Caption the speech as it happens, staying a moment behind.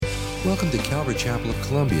Welcome to Calvary Chapel of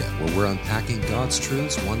Columbia, where we're unpacking God's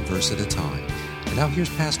truths one verse at a time. And now here's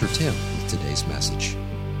Pastor Tim with today's message.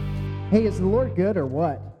 Hey, is the Lord good or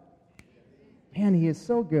what? Man, He is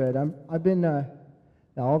so good. I've been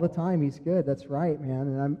all the time. He's good. That's right, man.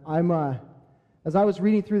 And I'm as I was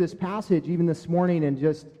reading through this passage even this morning and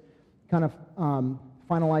just kind of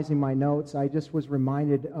finalizing my notes, I just was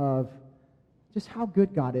reminded of just how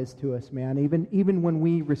good God is to us, man. Even when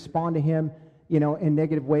we respond to Him, in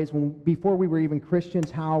negative ways, before we were even Christians,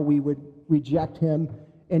 how we would reject Him,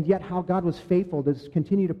 and yet how God was faithful to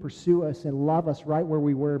continue to pursue us and love us right where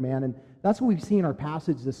we were, man. And that's what we've seen in our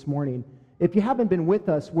passage this morning. If you haven't been with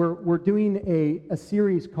us, we're doing a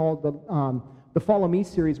series called the Follow Me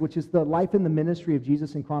series, which is the life and the ministry of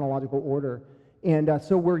Jesus in chronological order. And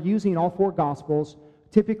so we're using all four Gospels.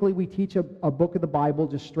 Typically, we teach a book of the Bible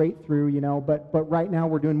just straight through, but right now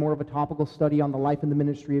we're doing more of a topical study on the life and the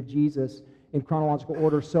ministry of Jesus in chronological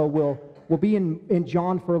order. So we'll be in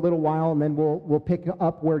John for a little while, and then we'll pick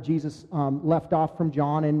up where Jesus left off from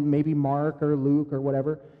John and maybe Mark or Luke or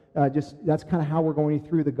whatever. That's kind of how we're going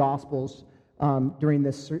through the Gospels during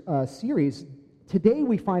this series. Today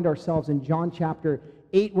we find ourselves in John chapter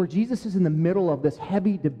 8, where Jesus is in the middle of this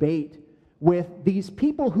heavy debate with these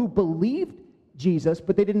people who believed Jesus,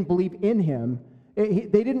 but they didn't believe in Him. They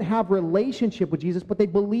didn't have relationship with Jesus, but they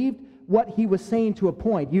believed what He was saying to a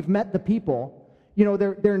point. You've met the people.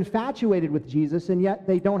 They're infatuated with Jesus, and yet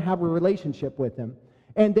they don't have a relationship with Him.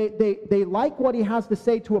 And they like what He has to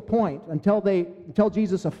say to a point until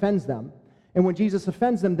Jesus offends them. And when Jesus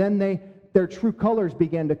offends them, then their true colors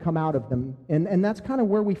begin to come out of them. And that's kind of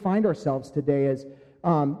where we find ourselves today is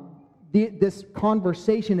this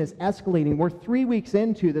conversation is escalating. We're 3 weeks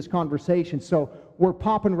into this conversation, so we're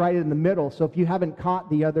popping right in the middle. So if you haven't caught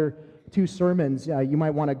the other two sermons, you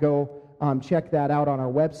might want to go check that out on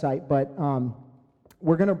our website. But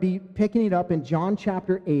we're going to be picking it up in John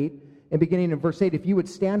chapter 8 and beginning in verse 8. If you would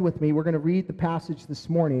stand with me, we're going to read the passage this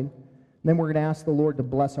morning, and then we're going to ask the Lord to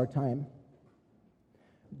bless our time.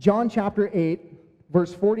 John chapter 8,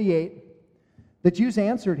 verse 48, the Jews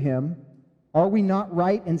answered Him, "Are we not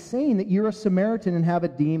right in saying that you're a Samaritan and have a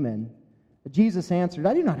demon?" Jesus answered,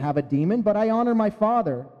 "I do not have a demon, but I honor my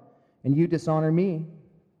Father, and you dishonor me.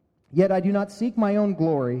 Yet I do not seek my own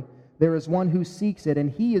glory. There is one who seeks it, and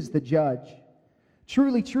He is the judge.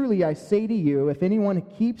 Truly, truly, I say to you, if anyone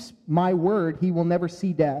keeps my word, he will never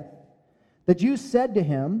see death." The Jews said to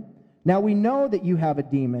Him, "Now we know that you have a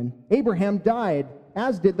demon. Abraham died,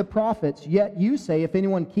 as did the prophets, yet you say, if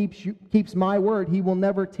anyone keeps my word, he will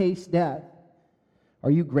never taste death.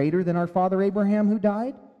 Are you greater than our father Abraham who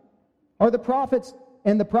died? Are the prophets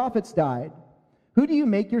died? Who do you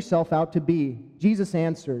make yourself out to be?" Jesus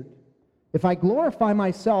answered, "If I glorify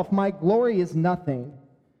myself, my glory is nothing.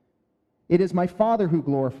 It is my Father who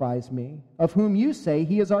glorifies me, of whom you say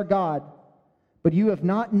He is our God. But you have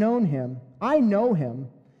not known Him. I know Him.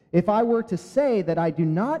 If I were to say that I do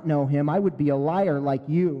not know Him, I would be a liar like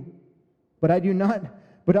you. But I do not,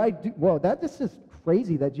 but I do." Whoa, this is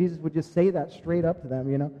crazy that Jesus would just say that straight up to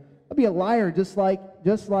them, I'd be a liar just like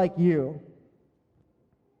you.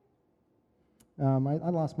 I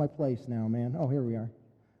lost my place now, man. Oh, here we are.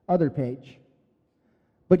 Other page.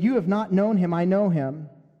 "But you have not known Him, I know Him.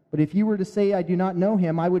 But if you were to say I do not know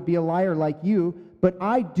Him, I would be a liar like you. But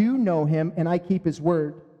I do know Him, and I keep His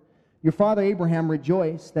word. Your father Abraham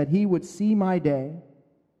rejoiced that he would see my day.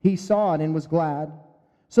 He saw it and was glad.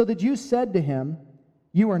 So the Jews said to Him,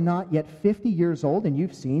 'You are not yet 50 years old, and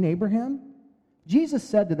you've seen Abraham?' Jesus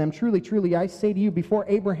said to them, 'Truly, truly, I say to you, before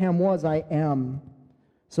Abraham was, I am.'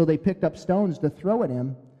 So they picked up stones to throw at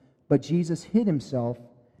Him, but Jesus hid Himself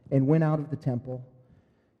and went out of the temple."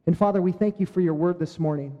 And Father, we thank You for Your word this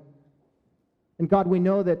morning. And God, we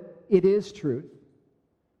know that it is truth.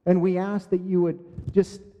 And we ask that You would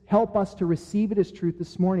just help us to receive it as truth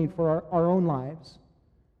this morning for our own lives.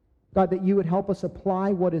 God, that You would help us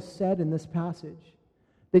apply what is said in this passage.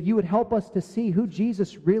 That You would help us to see who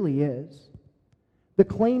Jesus really is. The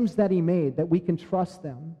claims that He made, that we can trust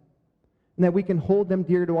them. And that we can hold them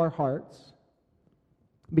dear to our hearts.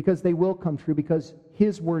 Because they will come true, because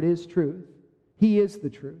His word is truth. He is the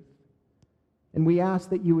truth. And we ask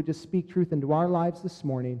that You would just speak truth into our lives this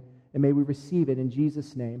morning, and may we receive it in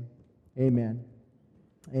Jesus' name. Amen.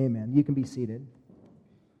 Amen. You can be seated.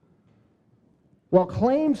 Well,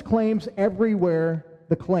 claims everywhere,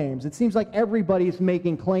 the claims. It seems like everybody's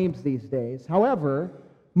making claims these days. However,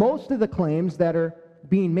 most of the claims that are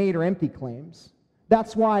being made are empty claims.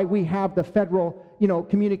 That's why we have the Federal,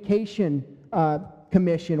 Communication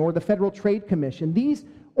Commission or the Federal Trade Commission. These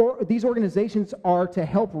organizations are to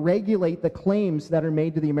help regulate the claims that are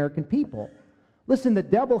made to the American people. Listen, the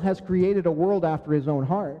devil has created a world after his own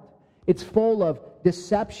heart. It's full of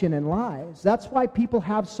deception and lies. That's why people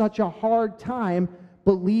have such a hard time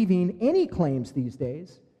believing any claims these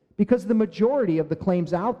days, because the majority of the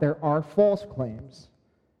claims out there are false claims.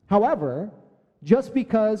 However, just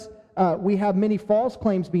because we have many false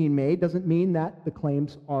claims being made doesn't mean that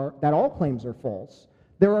all claims are false.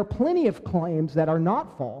 There are plenty of claims that are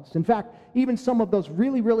not false. In fact, even some of those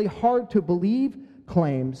really, really hard to believe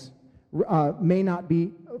claims may not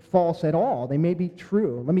be false at all. They may be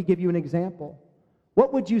true. Let me give you an example.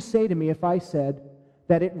 What would you say to me if I said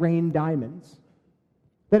that it rained diamonds?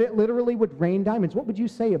 That it literally would rain diamonds. What would you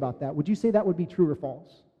say about that? Would you say that would be true or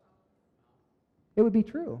false? It would be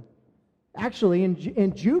true. Actually,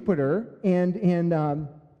 in Jupiter and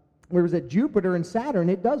where was it? Jupiter and Saturn,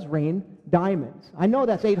 it does rain diamonds. I know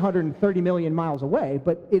that's 830 million miles away,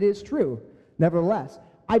 but it is true. Nevertheless,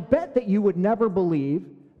 I bet that you would never believe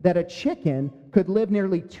that a chicken could live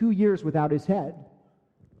nearly 2 years without his head.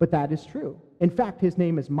 But that is true. In fact, his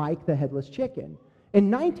name is Mike the Headless Chicken. In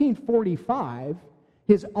 1945,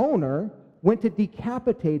 his owner went to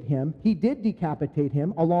decapitate him. He did decapitate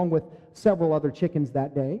him along with several other chickens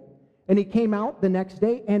that day. And he came out the next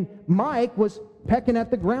day, and Mike was pecking at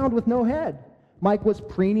the ground with no head. Mike was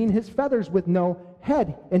preening his feathers with no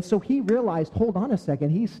head. And so he realized, hold on a second,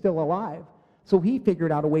 he's still alive. So he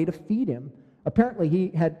figured out a way to feed him. Apparently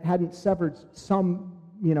he hadn't severed some,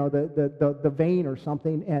 the vein or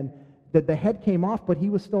something, and the head came off, but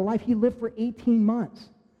he was still alive. He lived for 18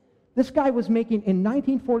 months. This guy was making, in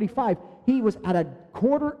 1945, he was at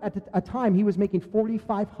a time, he was making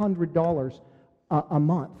 $4,500 a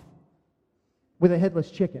month with a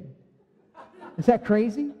headless chicken. Is that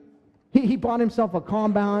crazy? He bought himself a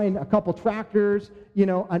combine, a couple tractors,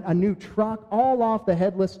 a new truck, all off the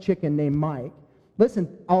headless chicken named Mike.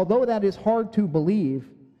 Listen, although that is hard to believe,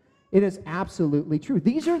 it is absolutely true.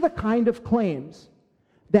 These are the kind of claims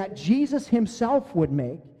that Jesus himself would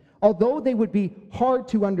make. Although they would be hard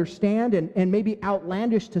to understand and maybe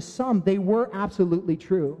outlandish to some, they were absolutely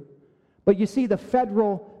true. But you see, the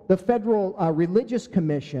federal religious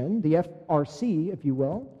commission, the FRC, if you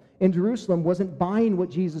will, in Jerusalem wasn't buying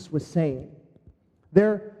what Jesus was saying.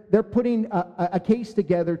 They're putting a case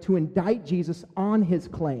together to indict Jesus on his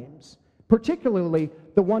claims, particularly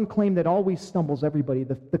the one claim that always stumbles everybody,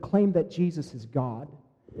 the claim that Jesus is God.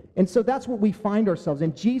 And so that's what we find ourselves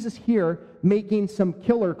in. Jesus here making some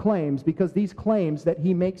killer claims, because these claims that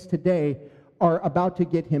he makes today are about to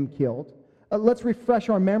get him killed. Let's refresh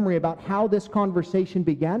our memory about how this conversation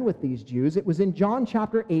began with these Jews. It was in John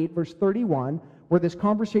chapter 8, verse 31, where this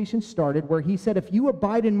conversation started, where he said, "If you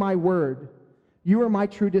abide in my word, you are my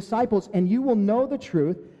true disciples, and you will know the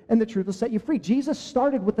truth, and the truth will set you free." Jesus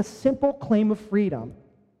started with a simple claim of freedom.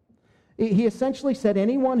 He essentially said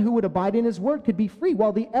anyone who would abide in his word could be free.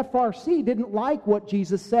 Well, the FRC didn't like what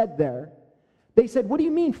Jesus said there. They said, "What do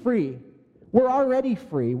you mean free? We're already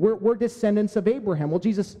free. We're descendants of Abraham." Well,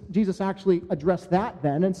 Jesus actually addressed that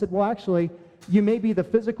then and said, well, actually, you may be the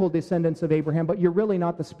physical descendants of Abraham, but you're really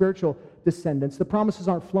not the spiritual descendants. The promises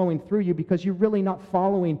aren't flowing through you because you're really not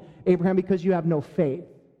following Abraham because you have no faith.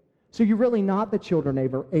 So you're really not the children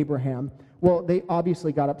of Abraham. Well, they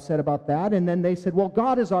obviously got upset about that, and then they said, well,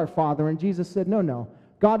 God is our Father. And Jesus said, no,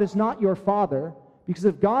 God is not your Father, because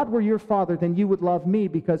if God were your Father, then you would love me,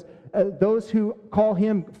 because those who call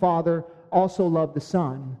him Father also love the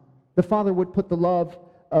Son. The Father would put the love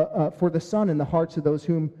for the Son in the hearts of those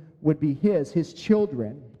whom would be his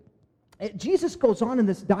children. Jesus goes on in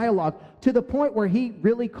this dialogue to the point where he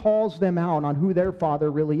really calls them out on who their father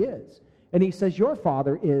really is. And he says, your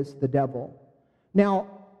father is the devil. Now,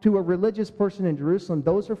 to a religious person in Jerusalem,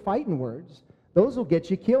 those are fighting words. Those will get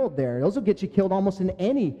you killed there. Those will get you killed almost in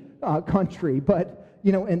any country. But,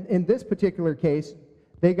 in this particular case,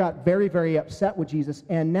 they got very, very upset with Jesus.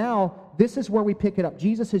 And now, this is where we pick it up.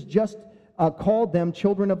 Jesus has just called them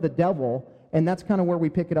children of the devil, and that's kind of where we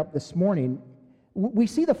pick it up this morning. We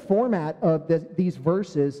see the format of these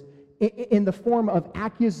verses in the form of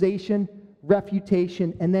accusation,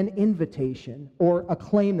 refutation, and then invitation, or a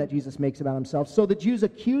claim that Jesus makes about himself. So the Jews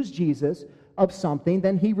accuse Jesus of something,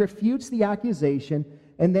 then he refutes the accusation,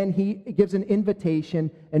 and then he gives an invitation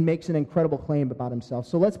and makes an incredible claim about himself.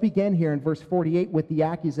 So let's begin here in verse 48 with the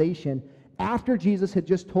accusation. After Jesus had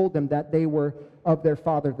just told them that they were of their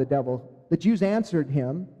father, the devil, the Jews answered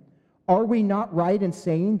him, "Are we not right in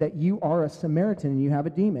saying that you are a Samaritan and you have a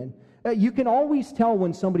demon?" You can always tell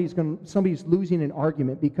when somebody's losing an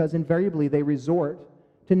argument, because invariably they resort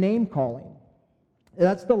to name calling.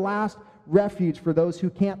 That's the last refuge for those who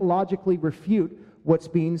can't logically refute what's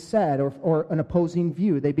being said or an opposing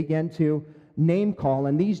view. They begin to name call.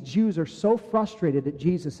 And these Jews are so frustrated at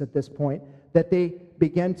Jesus at this point that they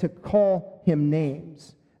began to call him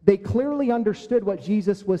names. They clearly understood what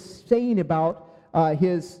Jesus was saying about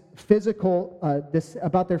his physical,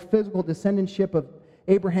 about their physical descendantship of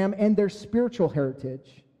Abraham and their spiritual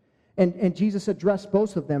heritage. And Jesus addressed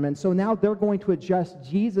both of them. And so now they're going to address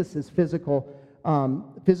Jesus' physical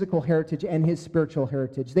heritage and his spiritual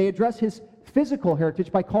heritage. They address his physical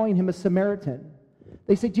heritage by calling him a Samaritan.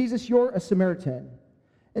 They say, Jesus, you're a Samaritan.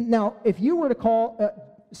 And now, if you were to call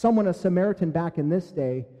someone a Samaritan back in this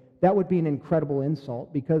day, that would be an incredible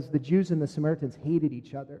insult, because the Jews and the Samaritans hated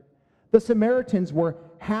each other. The Samaritans were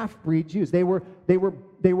half-breed Jews. They were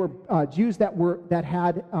Jews that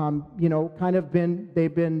had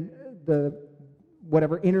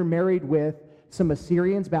intermarried with some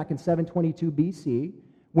Assyrians back in 722 BC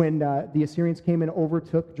when the Assyrians came and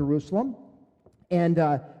overtook Jerusalem.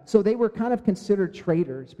 And so they were kind of considered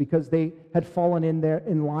traitors because they had fallen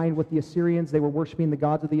in line with the Assyrians. They were worshiping the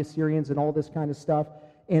gods of the Assyrians and all this kind of stuff.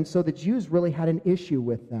 And so the Jews really had an issue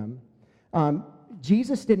with them.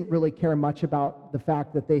 Jesus didn't really care much about the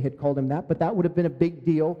fact that they had called him that, but that would have been a big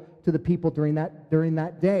deal to the people during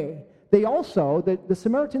that day. They also, the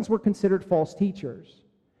Samaritans were considered false teachers.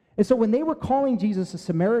 And so when they were calling Jesus a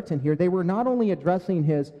Samaritan here, they were not only addressing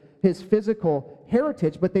his physical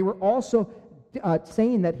heritage, but they were also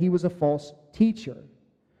saying that he was a false teacher.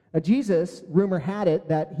 Now, Jesus, rumor had it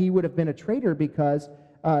that he would have been a traitor because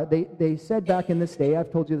they said back in this day,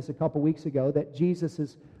 I've told you this a couple weeks ago,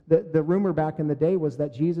 that the rumor back in the day was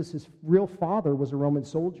that Jesus' real father was a Roman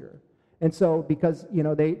soldier. And so because,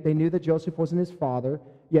 they knew that Joseph wasn't his father,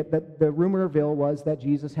 yet the rumor of ill was that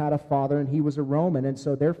Jesus had a father and he was a Roman, and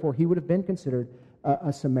so therefore he would have been considered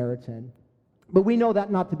a Samaritan. But we know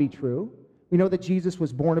that not to be true. We know that Jesus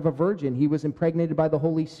was born of a virgin. He was impregnated by the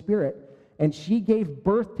Holy Spirit, and she gave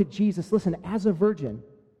birth to Jesus, listen, as a virgin.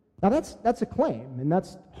 Now that's a claim, and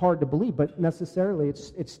that's hard to believe, but necessarily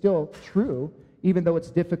it's still true, even though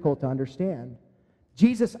it's difficult to understand.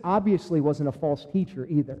 Jesus obviously wasn't a false teacher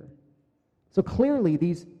either. So clearly,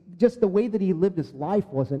 just the way that he lived his life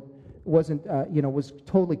was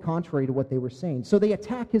totally contrary to what they were saying. So they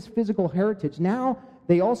attack his physical heritage. Now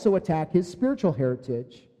they also attack his spiritual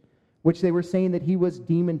heritage, which they were saying that he was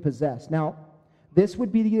demon-possessed. Now, this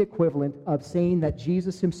would be the equivalent of saying that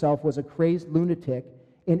Jesus himself was a crazed lunatic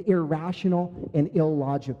and irrational and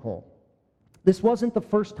illogical. This wasn't the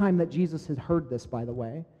first time that Jesus had heard this, by the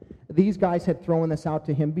way. These guys had thrown this out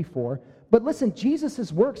to him before. But listen,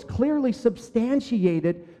 Jesus' works clearly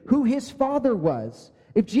substantiated who his Father was.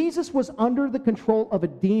 If Jesus was under the control of a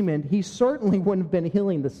demon, he certainly wouldn't have been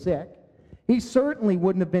healing the sick. He certainly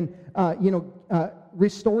wouldn't have been,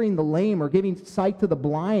 restoring the lame or giving sight to the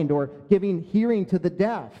blind or giving hearing to the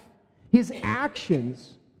deaf. His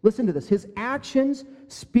actions, listen to this, his actions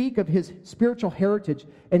speak of his spiritual heritage,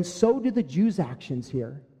 and so do the Jews' actions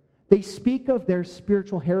here. They speak of their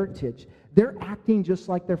spiritual heritage. They're acting just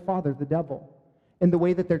like their father, the devil, in the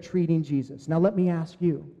way that they're treating Jesus. Now let me ask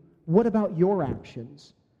you, what about your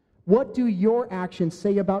actions? What do your actions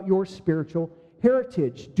say about your spiritual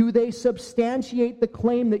heritage? Do they substantiate the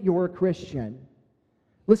claim that you're a Christian?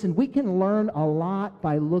 Listen, we can learn a lot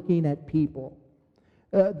by looking at people.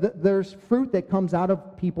 There's fruit that comes out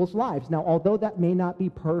of people's lives. Now, although that may not be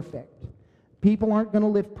perfect, people aren't going to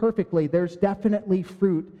live perfectly. There's definitely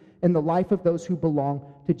fruit in the life of those who belong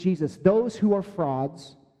to Jesus. Those who are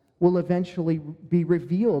frauds will eventually be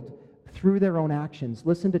revealed through their own actions.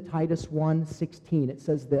 Listen to Titus 1:16. It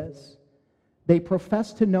says this: they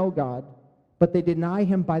profess to know God, but they deny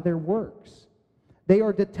him by their works. They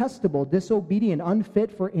are detestable, disobedient,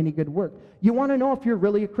 unfit for any good work. You want to know if you're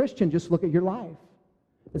really a Christian, just look at your life.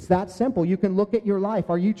 It's that simple. You can look at your life.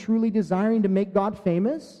 Are you truly desiring to make God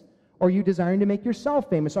famous? Or are you desiring to make yourself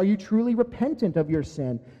famous? Are you truly repentant of your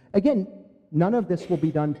sin? Again, none of this will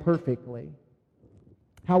be done perfectly.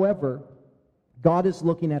 However, God is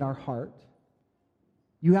looking at our heart.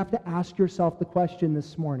 You have to ask yourself the question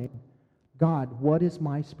this morning: God, what is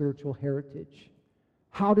my spiritual heritage?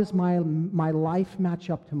 How does my life match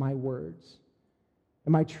up to my words?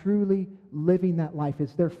 Am I truly living that life?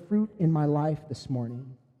 Is there fruit in my life this morning?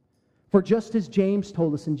 For just as James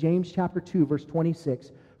told us in James chapter 2, verse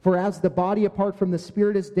 26, for as the body apart from the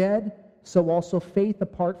spirit is dead, so also faith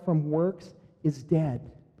apart from works is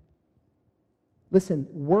dead. Listen,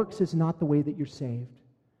 works is not the way that you're saved.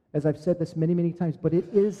 As I've said this many, many times, but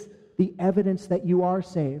it is the evidence that you are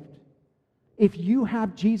saved. If you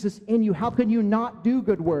have Jesus in you, how can you not do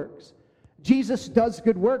good works? Jesus does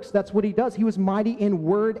good works. That's what he does. He was mighty in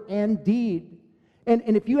word and deed.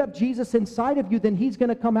 And if you have Jesus inside of you, then he's going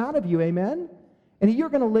to come out of you, amen? And you're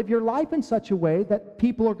going to live your life in such a way that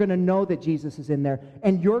people are going to know that Jesus is in there,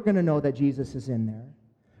 and you're going to know that Jesus is in there.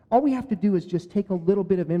 All we have to do is just take a little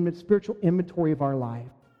bit of spiritual inventory of our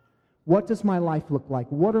life. What does my life look like?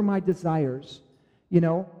 What are my desires?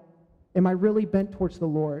 Am I really bent towards the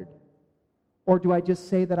Lord? Or do I just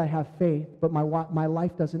say that I have faith, but my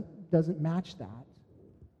life doesn't match that?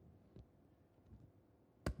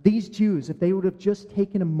 These Jews, if they would have just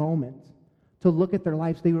taken a moment to look at their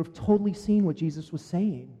lives, they would have totally seen what Jesus was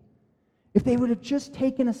saying. If they would have just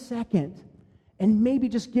taken a second and maybe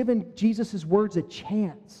just given Jesus' words a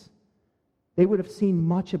chance, they would have seen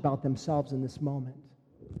much about themselves in this moment.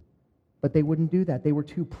 But they wouldn't do that. They were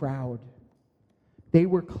too proud. They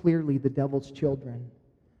were clearly the devil's children.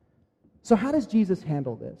 So how does Jesus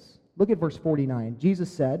handle this? Look at verse 49.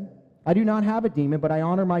 Jesus said, I do not have a demon, but I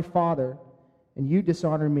honor my Father, and you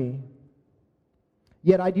dishonor me.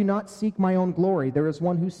 Yet I do not seek my own glory. There is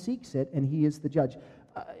one who seeks it, and he is the judge.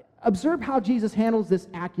 Observe how Jesus handles this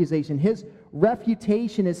accusation. His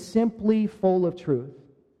refutation is simply full of truth.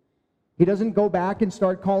 He doesn't go back and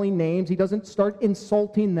start calling names. He doesn't start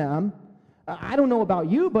insulting them. I don't know about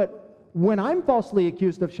you, but when I'm falsely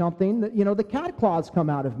accused of something, the cat claws come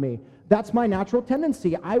out of me. That's my natural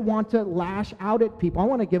tendency. I want to lash out at people. I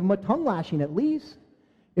want to give them a tongue lashing at least.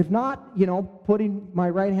 If not, putting my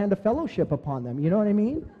right hand of fellowship upon them. You know what I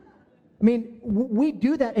mean? We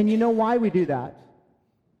do that, and you know why we do that?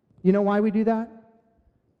 You know why we do that?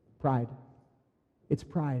 Pride. It's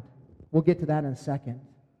pride. We'll get to that in a second.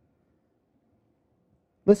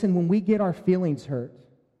 Listen, when we get our feelings hurt,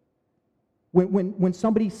 when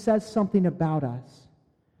somebody says something about us,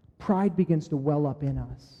 pride begins to well up in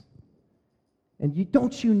us. And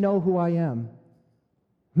don't you know who I am?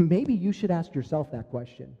 Maybe you should ask yourself that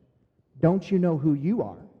question. Don't you know who you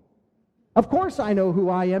are? Of course I know who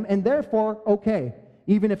I am, and therefore, okay,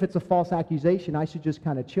 even if it's a false accusation, I should just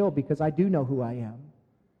kind of chill because I do know who I am.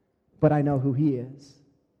 But I know who He is.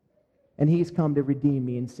 And He's come to redeem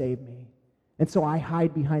me and save me. And so I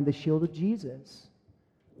hide behind the shield of Jesus.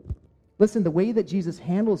 Listen, the way that Jesus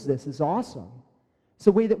handles this is awesome. It's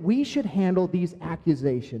the way that we should handle these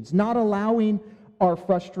accusations, not allowing our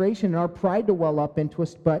frustration and our pride to well up into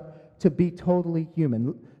us, but to be totally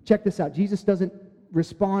human. Check this out. Jesus doesn't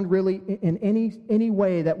respond really in any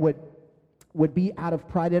way that would be out of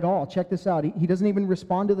pride at all. Check this out. He doesn't even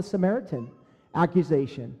respond to the Samaritan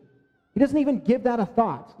accusation. He doesn't even give that a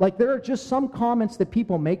thought. Like, there are just some comments that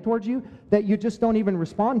people make towards you that you just don't even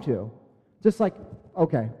respond to. Just like,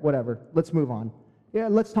 okay, whatever, let's move on. Yeah,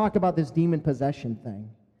 let's talk about this demon possession thing.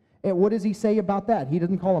 And what does he say about that? He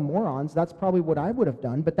doesn't call them morons. That's probably what I would have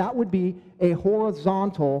done, but that would be a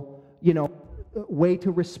horizontal, way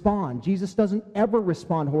to respond. Jesus doesn't ever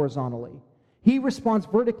respond horizontally. He responds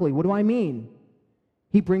vertically. What do I mean?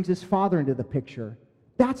 He brings His Father into the picture.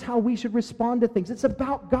 That's how we should respond to things. It's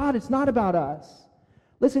about God. It's not about us.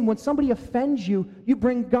 Listen, when somebody offends you, you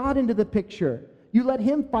bring God into the picture. You let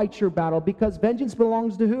Him fight your battle because vengeance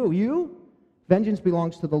belongs to who? You? Vengeance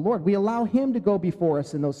belongs to the Lord. We allow Him to go before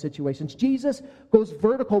us in those situations. Jesus goes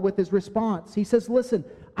vertical with His response. He says, listen,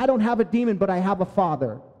 I don't have a demon, but I have a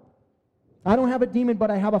Father. I don't have a demon, but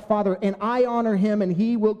I have a Father, and I honor Him, and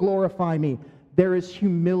He will glorify me. There is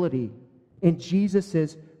humility in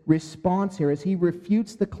Jesus' response here as He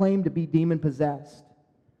refutes the claim to be demon-possessed.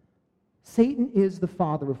 Satan is the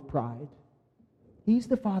father of pride. He's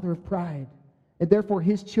the father of pride, and therefore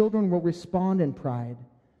His children will respond in pride.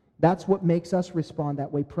 That's what makes us respond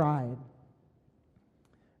that way, pride.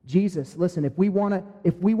 Jesus, listen, if we want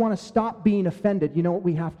to stop being offended, you know what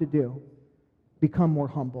we have to do? Become more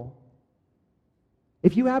humble.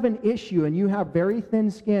 If you have an issue and you have very thin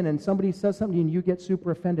skin and somebody says something and you get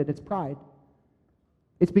super offended, it's pride.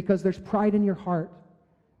 It's because there's pride in your heart.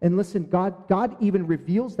 And listen, God even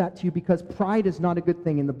reveals that to you because pride is not a good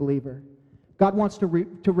thing in the believer. God wants to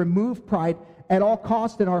remove pride at all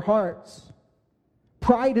costs in our hearts.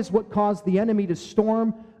 Pride is what caused the enemy to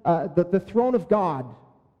storm the throne of God.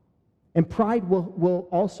 And pride will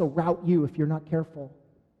also rout you if you're not careful.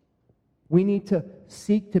 We need to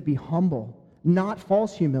seek to be humble, not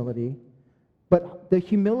false humility, but the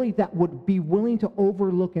humility that would be willing to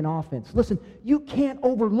overlook an offense. Listen, you can't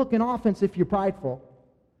overlook an offense if you're prideful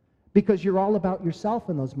because you're all about yourself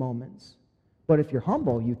in those moments. But if you're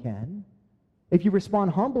humble, you can. If you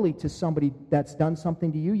respond humbly to somebody that's done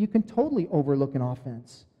something to you, you can totally overlook an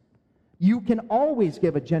offense. You can always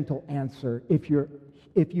give a gentle answer if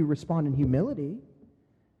you respond in humility.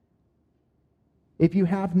 If you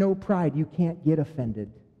have no pride, you can't get offended.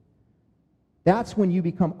 That's when you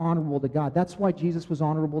become honorable to God. That's why Jesus was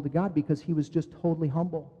honorable to God, because He was just totally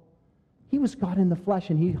humble. He was God in the flesh,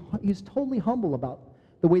 and he's totally humble about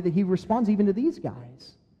the way that he responds even to these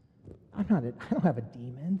guys. I don't have a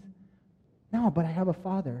demon. No, but I have a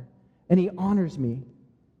Father, and he honors me.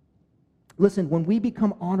 Listen, when we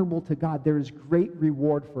become honorable to God, there is great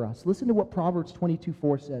reward for us. Listen to what Proverbs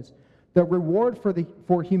 22:4 says. The reward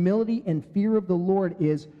for humility and fear of the Lord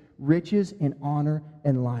is riches and honor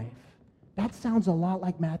and life. That sounds a lot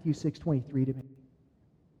like Matthew 6:23 to me.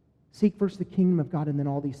 Seek first the kingdom of God, and then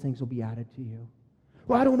all these things will be added to you.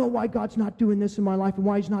 Well, I don't know why God's not doing this in my life and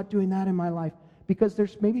why he's not doing that in my life. Because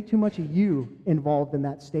there's maybe too much of you involved in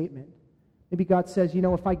that statement. Maybe God says,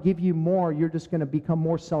 if I give you more, you're just going to become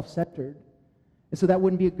more self-centered. And so that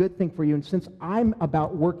wouldn't be a good thing for you. And since I'm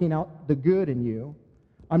about working out the good in you,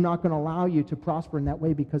 I'm not going to allow you to prosper in that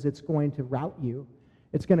way because it's going to rout you.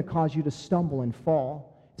 It's going to cause you to stumble and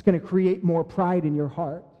fall. It's going to create more pride in your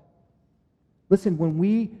heart. Listen, when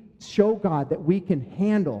we show God that we can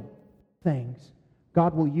handle things,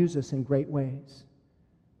 God will use us in great ways.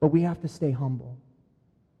 But we have to stay humble.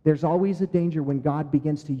 There's always a danger when God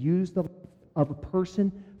begins to use the life of a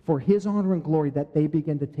person for his honor and glory that they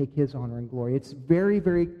begin to take his honor and glory. It's very,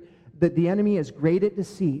 very, the enemy is great at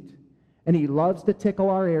deceit, and he loves to tickle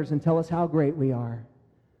our ears and tell us how great we are.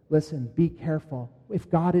 Listen, be careful. If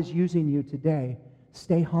God is using you today,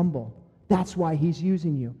 stay humble. That's why he's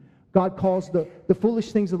using you. God calls the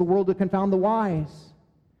foolish things of the world to confound the wise.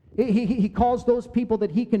 He calls those people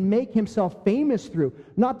that he can make himself famous through,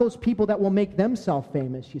 not those people that will make themselves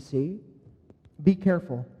famous, you see. Be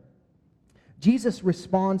careful. Jesus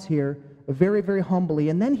responds here very, very humbly,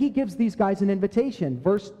 and then he gives these guys an invitation.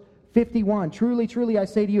 Verse 51, truly, truly, I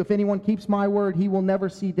say to you, if anyone keeps my word, he will never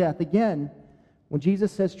see death. Again, when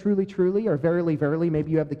Jesus says truly, truly, or verily, verily,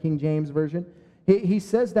 maybe you have the King James Version, he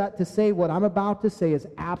says that to say what I'm about to say is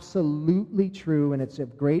absolutely true, and it's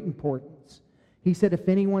of great importance. He said, if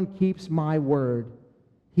anyone keeps my word,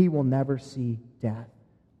 he will never see death.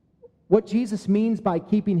 What Jesus means by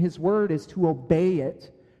keeping his word is to obey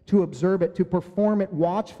it, to observe it, to perform it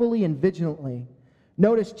watchfully and vigilantly.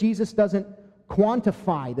 Notice Jesus doesn't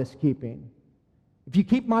quantify this keeping. If you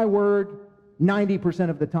keep my word 90%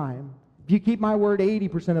 of the time, if you keep my word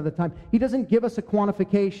 80% of the time, he doesn't give us a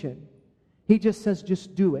quantification. He just says,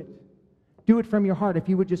 just do it. Do it from your heart if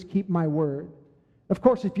you would just keep my word. Of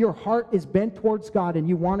course, if your heart is bent towards God and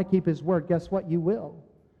you want to keep his word, guess what? You will.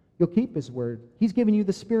 You'll keep his word. He's given you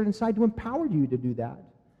the Spirit inside to empower you to do that.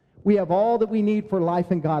 We have all that we need for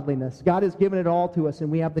life and godliness. God has given it all to us, and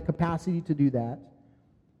we have the capacity to do that.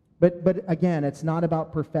 But again, it's not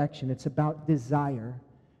about perfection. It's about desire.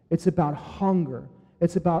 It's about hunger.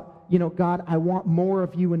 It's about, God, I want more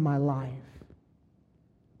of you in my life.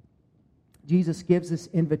 Jesus gives this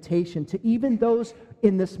invitation to even those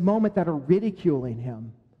in this moment that are ridiculing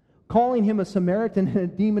him, calling him a Samaritan and a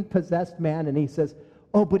demon-possessed man, and he says,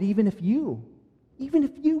 oh, but even if you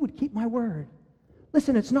would keep my word.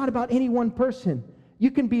 Listen, it's not about any one person.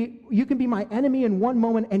 You can be my enemy in one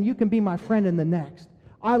moment, and you can be my friend in the next.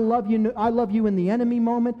 I love you in the enemy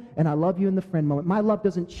moment, and I love you in the friend moment. My love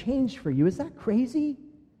doesn't change for you. Is that crazy?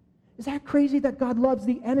 Is that crazy that God loves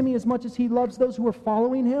the enemy as much as he loves those who are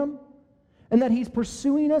following him? And that he's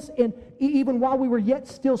pursuing us, and even while we were yet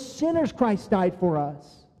still sinners, Christ died for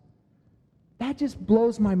us. That just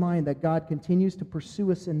blows my mind that God continues to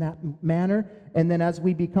pursue us in that manner, and then as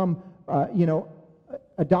we become,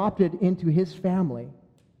 adopted into his family,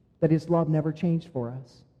 that his love never changed for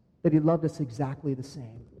us, that he loved us exactly the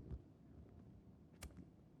same.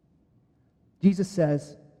 Jesus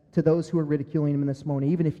says to those who are ridiculing him in this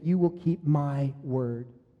moment, even if you will keep my word.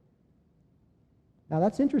 Now,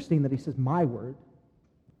 that's interesting that he says, my word.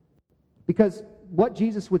 Because what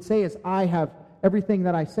Jesus would say is, I have everything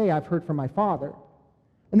that I say I've heard from my Father.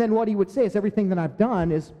 And then what he would say is, everything that I've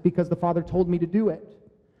done is because the Father told me to do it.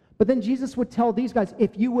 But then Jesus would tell these guys,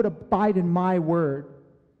 if you would abide in my word.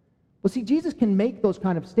 Well, see, Jesus can make those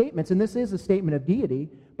kind of statements, and this is a statement of deity.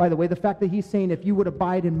 By the way, the fact that he's saying, if you would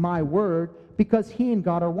abide in my word, because he and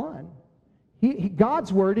God are one.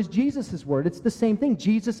 God's word is Jesus' word. It's the same thing.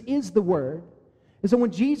 Jesus is the word. And so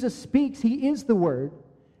when Jesus speaks, he is the word.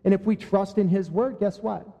 And if we trust in his word, guess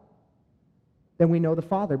what? Then we know the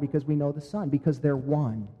Father because we know the Son, because they're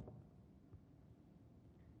one.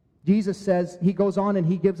 Jesus says, he goes on and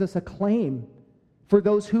he gives us a claim for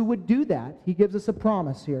those who would do that. He gives us a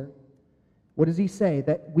promise here. What does he say?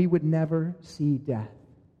 That we would never see death.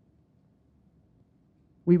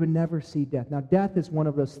 We would never see death. Now, death is one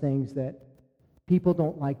of those things that people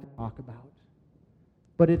don't like to talk about.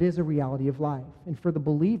 But it is a reality of life. And for the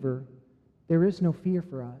believer, there is no fear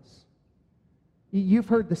for us. You've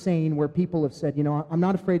heard the saying where people have said, I'm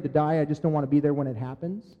not afraid to die, I just don't want to be there when it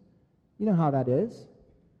happens. You know how that is.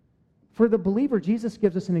 For the believer, Jesus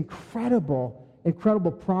gives us an incredible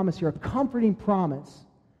promise here, a comforting promise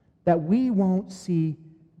that we won't see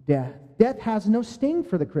death. Death has no sting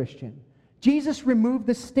for the Christian. Jesus removed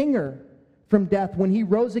the stinger from death when he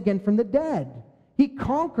rose again from the dead. He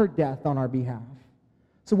conquered death on our behalf.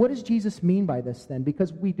 So what does Jesus mean by this then?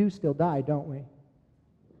 Because we do still die, don't we?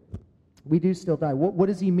 We do still die. What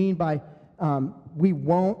does he mean by we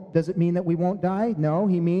won't? Does it mean that we won't die? No,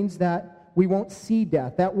 he means that we won't see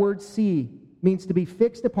death. That word see means to be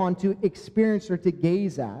fixed upon, to experience, or to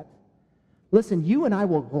gaze at. Listen, you and I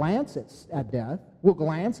will glance at death. We'll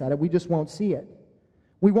glance at it. We just won't see it.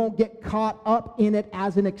 We won't get caught up in it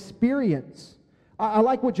as an experience. I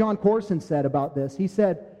like what John Corson said about this. He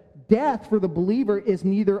said, death for the believer is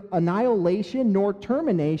neither annihilation nor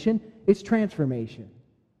termination, it's transformation.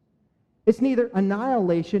 It's neither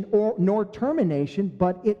annihilation nor termination,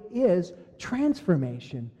 but it is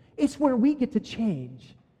transformation. It's where we get to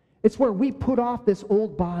change. It's where we put off this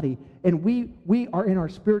old body and we are in our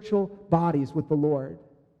spiritual bodies with the Lord.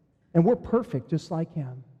 And we're perfect just like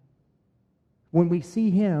him. When we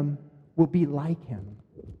see him, we'll be like him.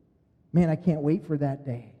 Man, I can't wait for that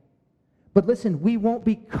day. But listen, we won't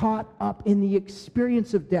be caught up in the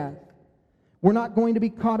experience of death. We're not going to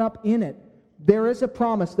be caught up in it. There is a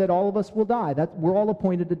promise that all of us will die. We're all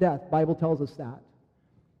appointed to death. The Bible tells us that.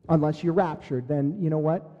 Unless you're raptured, then you know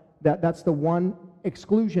what? That's the one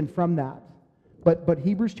exclusion from that. But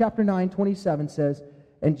Hebrews chapter 9:27 says,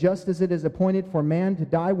 and just as it is appointed for man to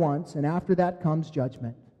die once, and after that comes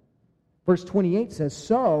judgment. Verse 28 says,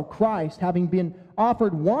 so Christ, having been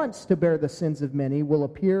offered once to bear the sins of many, will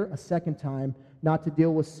appear a second time, not to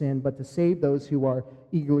deal with sin, but to save those who are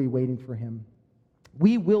eagerly waiting for him.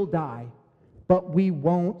 We will die, but we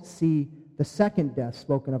won't see the second death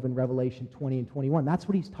spoken of in Revelation 20 and 21. That's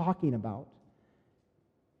what he's talking about.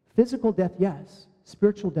 Physical death, yes.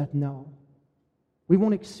 Spiritual death, no. We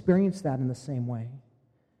won't experience that in the same way.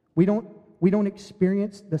 We don't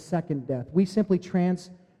experience the second death. We simply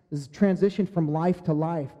transition from life to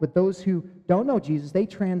life. But those who don't know Jesus, they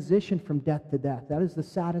transition from death to death. That is the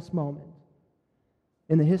saddest moment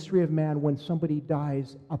in the history of man, when somebody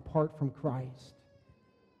dies apart from Christ.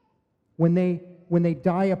 When they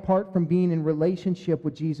die apart from being in relationship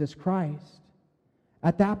with Jesus Christ,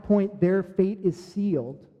 at that point their fate is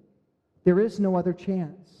sealed. There is no other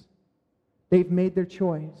chance. They've made their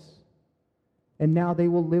choice. And now they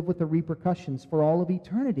will live with the repercussions for all of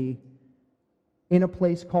eternity in a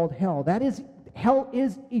place called hell. Hell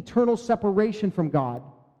is eternal separation from God.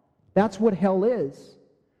 That's what hell is.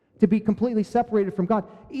 To be completely separated from God.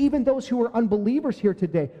 Even those who are unbelievers here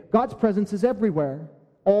today, God's presence is everywhere,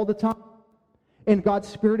 all the time. And God's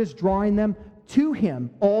Spirit is drawing them to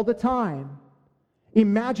him all the time.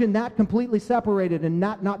 Imagine that completely separated and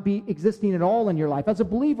not be existing at all in your life. As a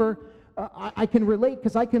believer, I can relate,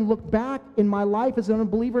 because I can look back in my life as an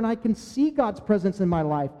unbeliever and I can see God's presence in my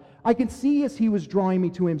life. I can see as he was drawing me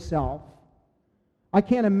to himself. I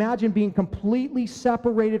can't imagine being completely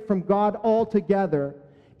separated from God altogether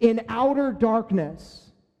in outer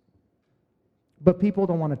darkness. But people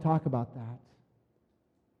don't want to talk about that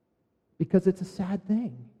because it's a sad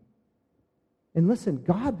thing. And listen,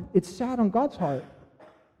 it's sad on God's heart.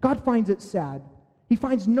 God finds it sad. He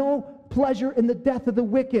finds no pleasure in the death of the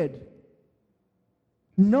wicked.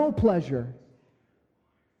 No pleasure.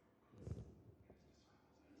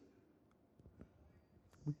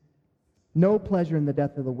 No pleasure in the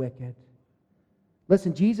death of the wicked.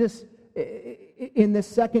 Listen, Jesus, in this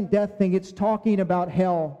second death thing, it's talking about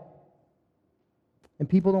hell. And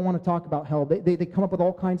people don't want to talk about hell. They come up with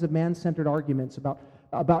all kinds of man-centered arguments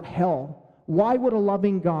about hell. Why would a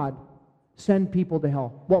loving God send people to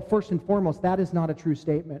hell? Well, first and foremost, that is not a true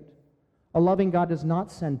statement. A loving God does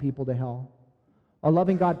not send people to hell. A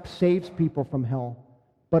loving God saves people from hell.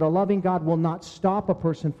 But a loving God will not stop a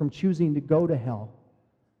person from choosing to go to hell.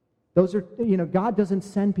 God doesn't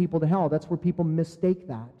send people to hell. That's where people mistake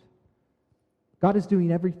that. God is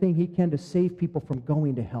doing everything he can to save people from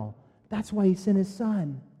going to hell. That's why he sent his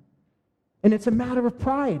Son. And it's a matter of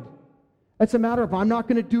pride. It's a matter of, I'm not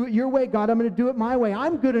going to do it your way, God. I'm going to do it my way.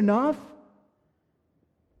 I'm good enough.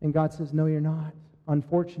 And God says, no, you're not,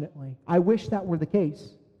 unfortunately. I wish that were the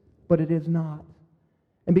case, but it is not.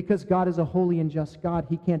 And because God is a holy and just God,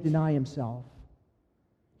 he can't deny himself.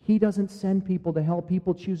 He doesn't send people to hell.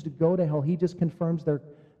 People choose to go to hell. He just confirms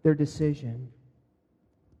their decision.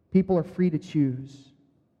 People are free to choose.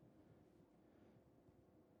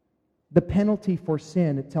 The penalty for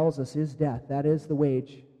sin, it tells us, is death. That is the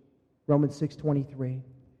wage. Romans 6:23.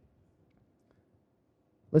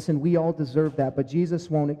 Listen, we all deserve that, but Jesus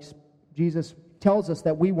tells us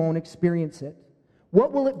that we won't experience it.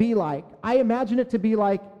 What will it be like? I imagine it to be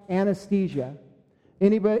like anesthesia.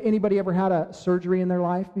 Anybody ever had a surgery in their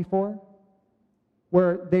life before?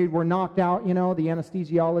 Where they were knocked out, the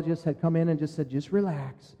anesthesiologist had come in and just said, just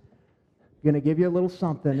relax. I'm going to give you a little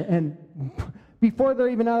something. And before they're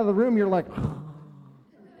even out of the room, you're like...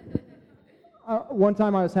 one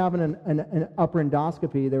time I was having an upper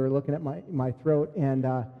endoscopy. They were looking at my throat, and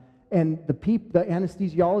the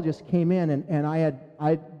anesthesiologist came in, and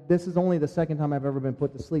this is only the second time I've ever been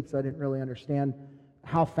put to sleep, so I didn't really understand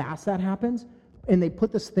how fast that happens. And they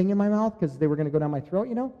put this thing in my mouth because they were going to go down my throat,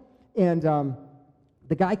 And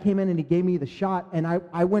the guy came in and he gave me the shot, and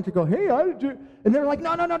I went to go, hey, and they're like,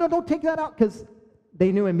 no, don't take that out, because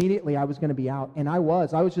they knew immediately I was going to be out, and I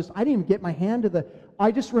didn't even get my hand to I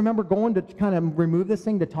just remember going to kind of remove this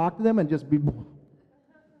thing to talk to them and just be,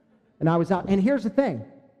 and I was out. And here's the thing.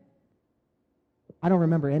 I don't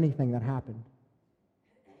remember anything that happened.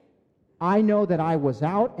 I know that I was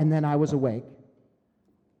out and then I was awake.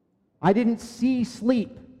 I didn't see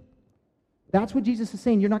sleep. That's what Jesus is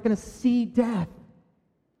saying. You're not going to see death.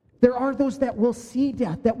 There are those that will see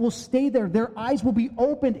death, that will stay there. Their eyes will be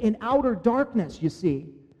opened in outer darkness, you see.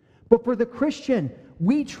 But for the Christian,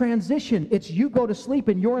 we transition. It's you go to sleep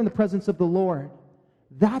and you're in the presence of the Lord.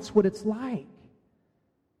 That's what it's like.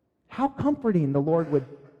 How comforting the Lord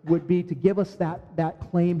would be to give us that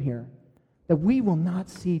claim here, that we will not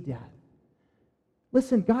see death.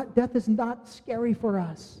 Listen, death is not scary for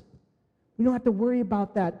us. We don't have to worry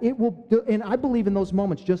about that. And I believe in those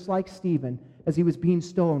moments, just like Stephen, as he was being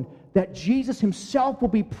stoned, that Jesus himself will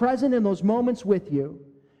be present in those moments with you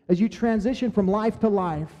as you transition from life to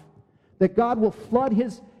life, that God will flood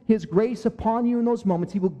his grace upon you in those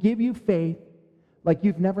moments. He will give you faith like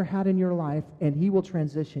you've never had in your life, and he will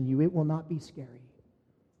transition you. It will not be scary.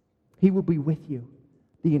 He will be with you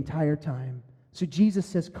the entire time. So Jesus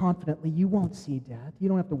says confidently, you won't see death. You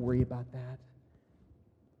don't have to worry about that.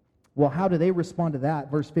 Well, how do they respond to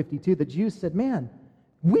that? Verse 52, the Jews said, man,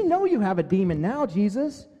 we know you have a demon now,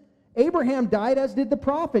 Jesus. Abraham died, as did the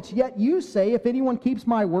prophets, yet you say, if anyone keeps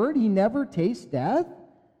my word, he never tastes death.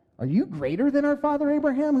 Are you greater than our father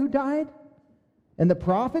Abraham, who died? And the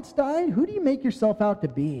prophets died? Who do you make yourself out to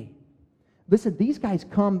be? Listen, these guys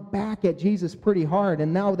come back at Jesus pretty hard,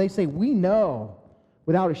 and now they say, we know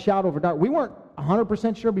without a shadow of a doubt. We weren't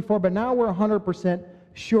 100% sure before, but now we're 100%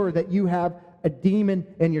 sure that you have a demon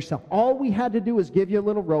in yourself. All we had to do is give you a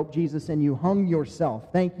little rope, Jesus, and you hung yourself.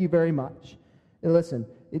 Thank you very much. And listen,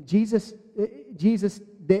 Jesus,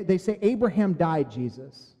 they say Abraham died,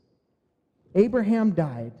 Jesus. Abraham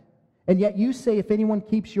died. And yet you say if anyone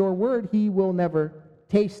keeps your word, he will never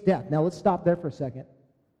taste death. Now let's stop there for a second.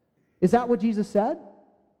 Is that what Jesus said?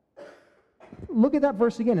 Look at that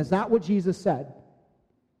verse again. Is that what Jesus said?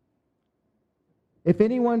 If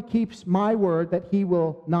anyone keeps my word, that he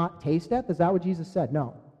will not taste death? Is that what Jesus said?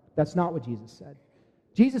 No, that's not what Jesus said.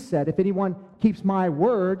 Jesus said, if anyone keeps my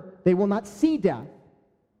word, they will not see death.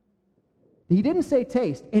 He didn't say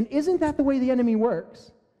taste. And isn't that the way the enemy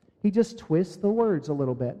works? He just twists the words a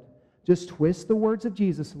little bit. Just twist the words of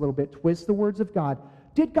Jesus a little bit. Twist the words of God.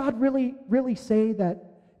 Did God really, really say that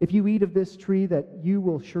if you eat of this tree that you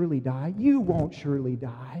will surely die? You won't surely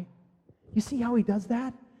die. You see how he does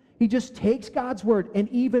that? He just takes God's word, and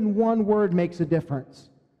even one word makes a difference.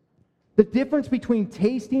 The difference between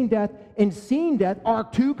tasting death and seeing death are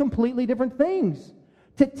two completely different things.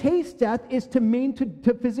 To taste death is to mean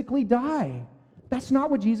to physically die. That's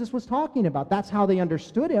not what Jesus was talking about. That's how they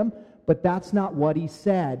understood him, but that's not what he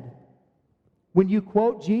said. When you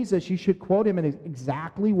quote Jesus, you should quote him in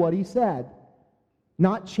exactly what he said,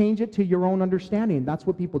 not change it to your own understanding. That's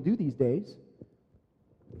what people do these days.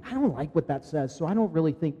 I don't like what that says, so I don't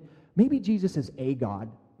really think, maybe Jesus is a God,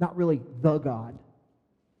 not really the God.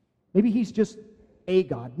 Maybe he's just a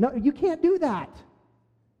God. No, you can't do that.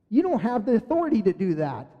 You don't have the authority to do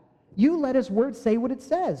that. You let his word say what it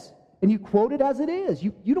says, and you quote it as it is.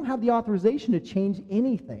 You don't have the authorization to change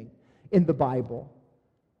anything in the Bible.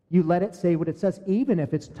 You let it say what it says, even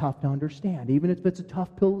if it's tough to understand, even if it's a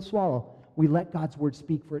tough pill to swallow. We let God's word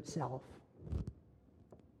speak for itself.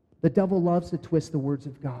 The devil loves to twist the words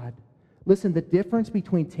of God. Listen, the difference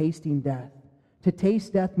between tasting death. To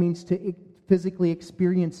taste death means to physically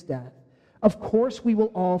experience death. Of course, we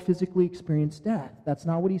will all physically experience death. That's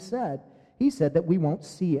not what he said. He said that we won't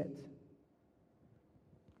see it.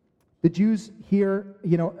 The Jews here,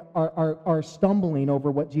 are stumbling over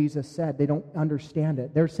what Jesus said. They don't understand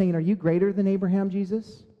it. They're saying, are you greater than Abraham,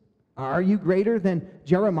 Jesus? Are you greater than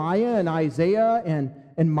Jeremiah and Isaiah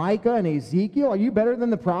and Micah and Ezekiel? Are you better than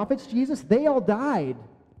the prophets, Jesus? They all died.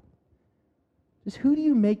 Just who do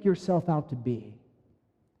you make yourself out to be?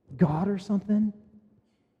 God or something?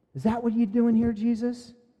 Is that what you're doing here,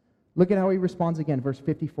 Jesus? Look at how he responds again, verse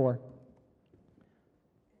 54.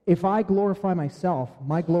 If I glorify myself,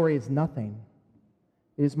 my glory is nothing.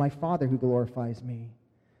 It is my Father who glorifies me.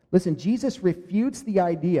 Listen, Jesus refutes the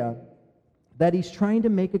idea that he's trying to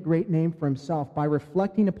make a great name for himself by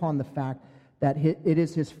reflecting upon the fact that it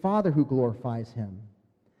is his Father who glorifies him,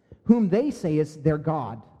 whom they say is their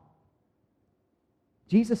God.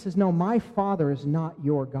 Jesus says, no, my Father is not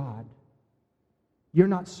your God. You're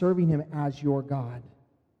not serving him as your God.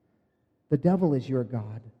 The devil is your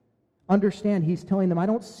God. Understand, he's telling them, I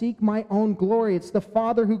don't seek my own glory. It's the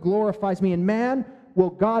Father who glorifies me. And man, will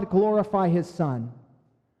God glorify his Son.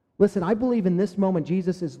 Listen, I believe in this moment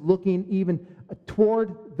Jesus is looking even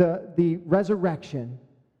toward the resurrection,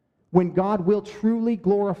 when God will truly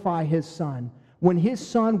glorify his Son, when his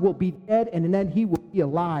Son will be dead and then he will be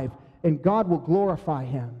alive, and God will glorify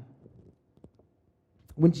him.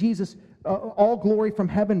 When Jesus, all glory from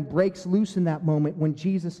heaven breaks loose in that moment when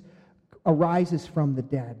Jesus arises from the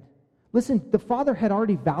dead. Listen, the Father had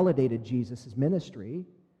already validated Jesus' ministry.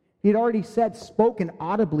 He had already spoken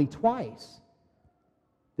audibly twice.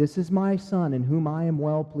 This is my Son in whom I am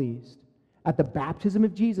well pleased. At the baptism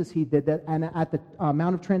of Jesus, he did that, and at the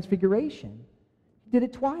Mount of Transfiguration, he did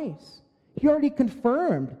it twice. He already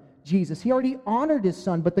confirmed Jesus. He already honored his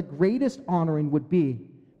Son, but the greatest honoring would be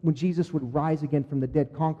when Jesus would rise again from the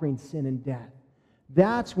dead, conquering sin and death.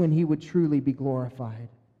 That's when he would truly be glorified.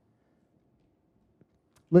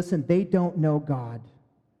 Listen, they don't know God.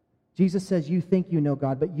 Jesus says, you think you know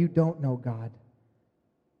God, but you don't know God.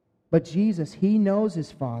 But Jesus, he knows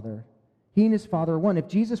his Father. He and his Father are one. If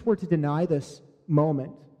Jesus were to deny this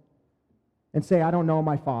moment and say, I don't know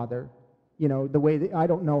my Father, the way that I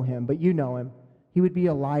don't know him, but you know him, he would be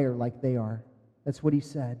a liar like they are. That's what he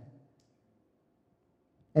said.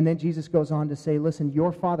 And then Jesus goes on to say, listen,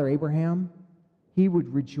 your father Abraham, he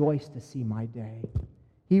would rejoice to see my day.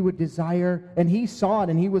 He would desire, and he saw it,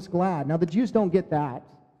 and he was glad. Now, the Jews don't get that.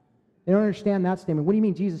 They don't understand that statement. What do you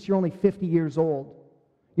mean, Jesus, you're only 50 years old?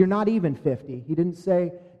 You're not even 50. He didn't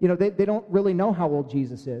say, they don't really know how old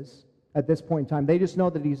Jesus is at this point in time. They just know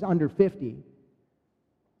that he's under 50.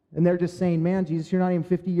 And they're just saying, man, Jesus, you're not even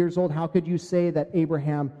 50 years old. How could you say that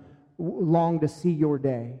Abraham longed to see your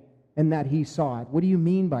day and that he saw it? What do you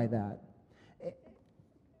mean by that?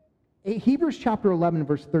 Hebrews chapter 11,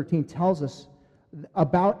 verse 13 tells us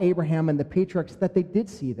about Abraham and the patriarchs that they did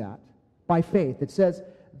see that by faith. It says,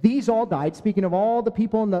 these all died, speaking of all the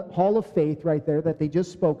people in the hall of faith right there that they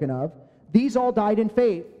just spoken of, these all died in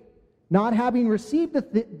faith, not having received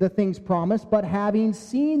the things promised, but having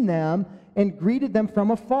seen them and greeted them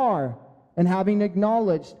from afar, and having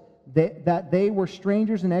acknowledged that they were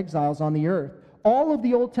strangers and exiles on the earth. All of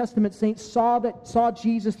the Old Testament saints saw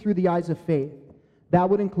Jesus through the eyes of faith. That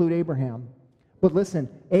would include Abraham. But listen,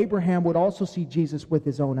 Abraham would also see Jesus with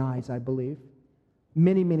his own eyes, I believe.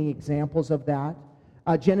 Many, many examples of that.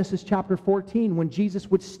 Genesis chapter 14, when Jesus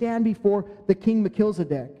would stand before the king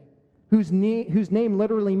Melchizedek, whose name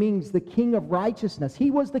literally means the king of righteousness.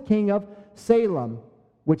 He was the king of Salem,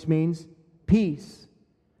 which means peace.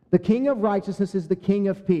 The king of righteousness is the king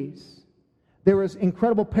of peace. There was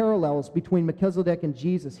incredible parallels between Melchizedek and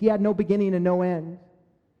Jesus. He had no beginning and no end.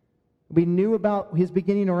 We knew about his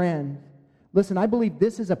beginning or end. Listen, I believe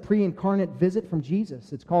this is a pre-incarnate visit from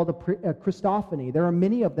Jesus. It's called a Christophany. There are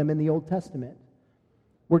many of them in the Old Testament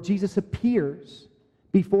where Jesus appears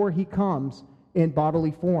before he comes in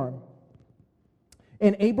bodily form.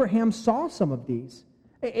 And Abraham saw some of these.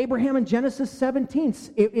 Abraham in Genesis 17,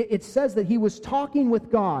 it says that he was talking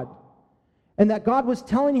with God and that God was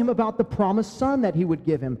telling him about the promised son that he would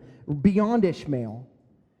give him beyond Ishmael.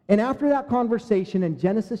 And after that conversation in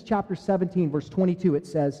Genesis chapter 17, verse 22, it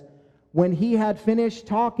says, when he had finished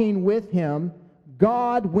talking with him,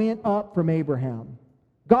 God went up from Abraham.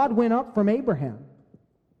 God went up from Abraham.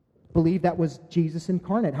 Believe that was Jesus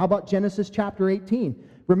incarnate. How about Genesis chapter 18?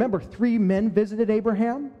 Remember, 3 men visited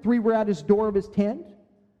Abraham. 3 were at his door of his tent.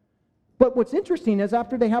 But what's interesting is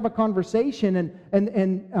after they have a conversation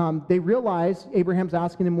and they realize Abraham's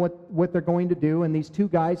asking him what they're going to do, and these 2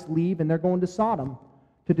 guys leave and they're going to Sodom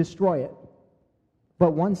to destroy it.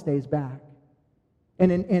 But one stays back.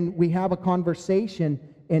 And we have a conversation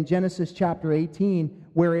in Genesis chapter 18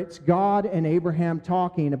 where it's God and Abraham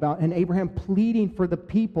talking about, and Abraham pleading for the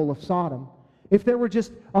people of Sodom. If there were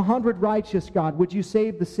just 100 righteous, God, would you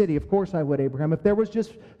save the city? Of course I would, Abraham. If there was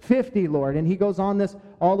just 50, Lord, and he goes on this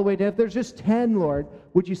all the way to, if there's just 10, Lord,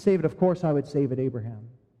 would you save it? Of course I would save it, Abraham.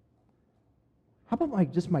 How about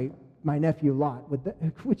my nephew Lot?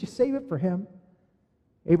 Would you save it for him?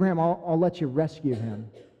 Abraham, I'll let you rescue him.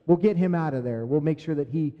 We'll get him out of there. We'll make sure that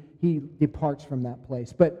he departs from that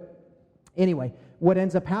place. But anyway, what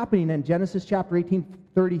ends up happening in Genesis chapter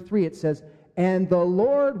 18:33, it says, "And the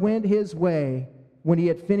Lord went his way when he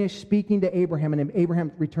had finished speaking to Abraham, and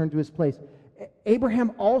Abraham returned to his place."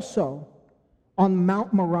 Abraham also, on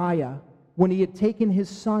Mount Moriah, when he had taken his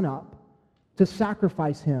son up to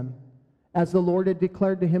sacrifice him, as the Lord had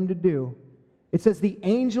declared to him to do, it says, the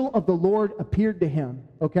angel of the Lord appeared to him.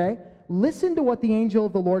 Okay? Listen to what the angel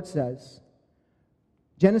of the Lord says.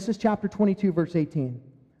 Genesis chapter 22, verse 18.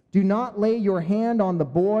 "Do not lay your hand on the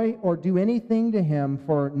boy or do anything to him,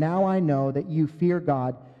 for now I know that you fear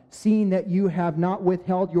God, seeing that you have not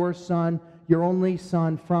withheld your son, your only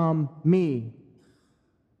son, from me."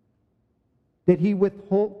 Did he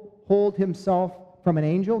withhold himself from an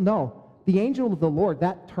angel? No. The angel of the Lord,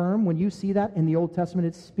 that term, when you see that in the Old Testament,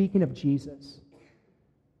 it's speaking of Jesus.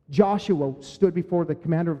 Joshua stood before the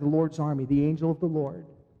commander of the Lord's army, the angel of the Lord.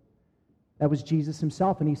 That was Jesus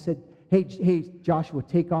himself. And he said, hey, Joshua,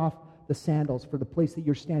 take off the sandals, for the place that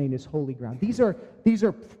you're standing is holy ground. These are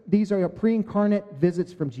pre-incarnate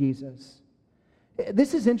visits from Jesus.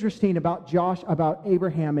 This is interesting about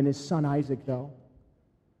Abraham and his son Isaac, though.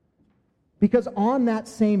 Because on that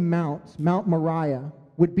same Mount Moriah,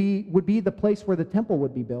 would be the place where the temple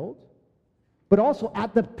would be built. But also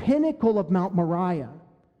at the pinnacle of Mount Moriah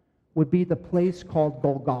would be the place called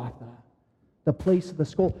Golgotha, the place of the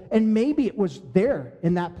skull. And maybe it was there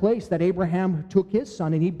in that place that Abraham took his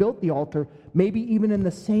son and he built the altar, maybe even in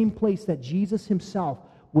the same place that Jesus himself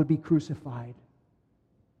would be crucified,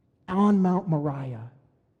 on Mount Moriah.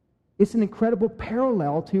 It's an incredible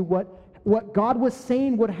parallel to what God was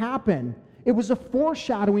saying would happen. It was a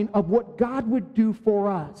foreshadowing of what God would do for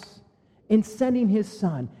us in sending his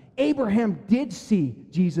son. Abraham did see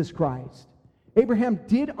Jesus Christ. Abraham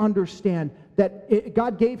did understand that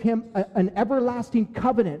God gave him an everlasting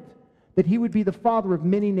covenant, that he would be the father of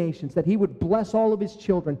many nations, that he would bless all of his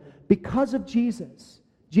children. Because of Jesus,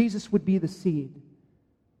 Jesus would be the seed.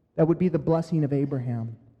 That would be the blessing of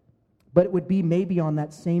Abraham. But it would be maybe in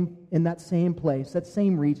that same place, that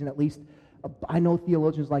same region at least. I know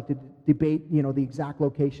theologians like to debate, the exact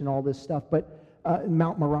location, all this stuff, but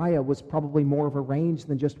Mount Moriah was probably more of a range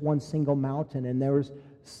than just one single mountain, and there was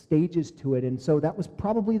stages to it, and so that was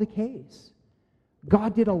probably the case.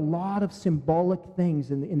 God did a lot of symbolic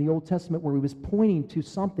things in the Old Testament where he was pointing to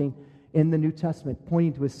something in the New Testament,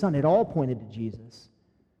 pointing to his son. It all pointed to Jesus.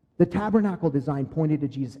 The tabernacle design pointed to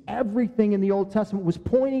Jesus. Everything in the Old Testament was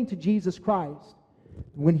pointing to Jesus Christ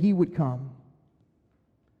when he would come.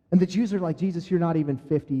 And the Jews are like, Jesus, you're not even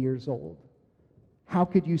 50 years old. How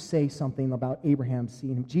could you say something about Abraham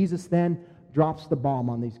seeing him? Jesus then drops the bomb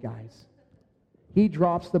on these guys. He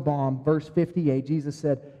drops the bomb. Verse 58, Jesus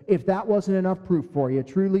said, if that wasn't enough proof for you,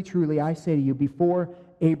 truly, truly, I say to you, before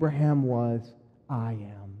Abraham was, I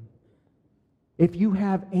am. If you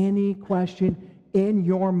have any question in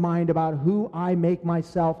your mind about who I make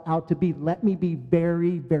myself out to be, let me be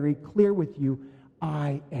very, very clear with you.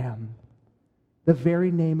 I am. The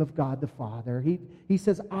very name of God the Father. He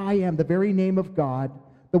says, I am the very name of God,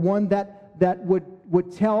 the one that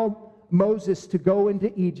would tell Moses to go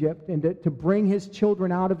into Egypt and to bring his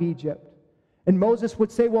children out of Egypt. And Moses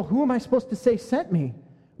would say, well, who am I supposed to say sent me?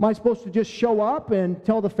 Am I supposed to just show up and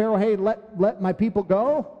tell the Pharaoh, hey, let my people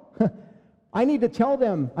go? I need to tell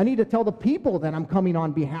the people that I'm coming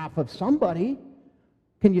on behalf of somebody.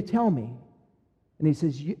 Can you tell me? And he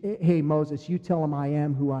says, hey, Moses, you tell them I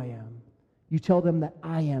am who I am. You tell them that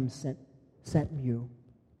I am sent you.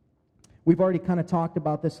 We've already kind of talked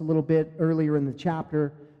about this a little bit earlier in the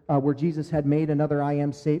chapter where Jesus had made another I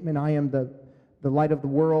am statement. I am the light of the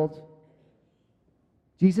world.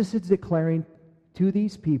 Jesus is declaring to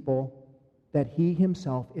these people that he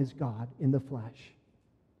himself is God in the flesh.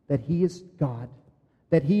 That he is God.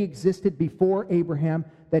 That he existed before Abraham.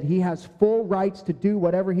 That he has full rights to do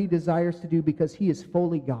whatever he desires to do because he is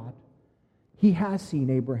fully God. He has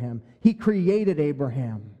seen Abraham. He created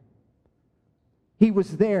Abraham. He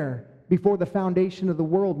was there before the foundation of the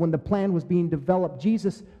world when the plan was being developed.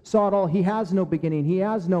 Jesus saw it all. He has no beginning. He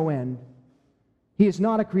has no end. He is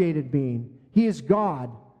not a created being. He is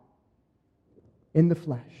God in the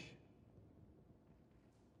flesh.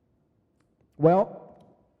 Well,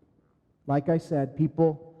 like I said,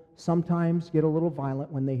 people sometimes get a little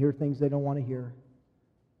violent when they hear things they don't want to hear.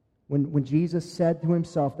 When Jesus said to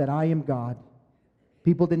himself that I am God,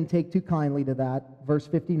 people didn't take too kindly to that. Verse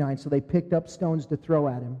 59, so they picked up stones to throw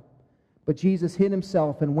at him. But Jesus hid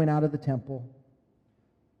himself and went out of the temple.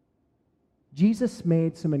 Jesus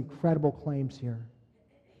made some incredible claims here.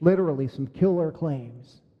 Literally, some killer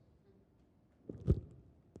claims.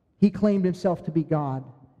 He claimed himself to be God.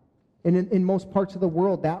 And in most parts of the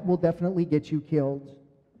world, that will definitely get you killed.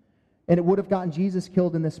 And it would have gotten Jesus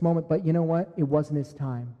killed in this moment, but you know what? It wasn't his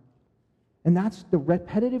time. And that's the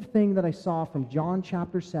repetitive thing that I saw from John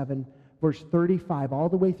chapter 7, verse 35, all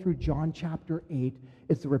the way through John chapter 8.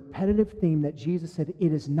 It's the repetitive theme that Jesus said,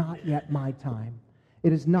 it is not yet my time.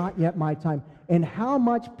 It is not yet my time. And how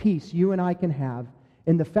much peace you and I can have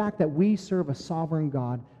in the fact that we serve a sovereign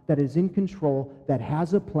God that is in control, that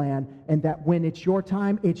has a plan, and that when it's your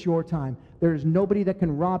time, it's your time. There's nobody that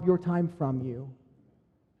can rob your time from you.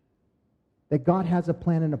 That God has a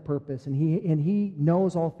plan and a purpose, and He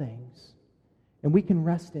knows all things. And we can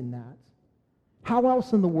rest in that. How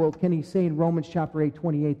else in the world can he say in Romans chapter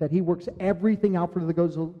 8:28 that he works everything out for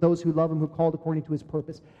those who love him, who are called according to his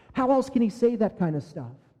purpose? How else can he say that kind of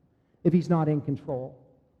stuff if he's not in control?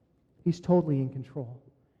 He's totally in control.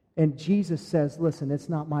 And Jesus says, listen, it's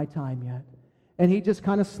not my time yet. And he just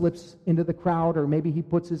kind of slips into the crowd, or maybe he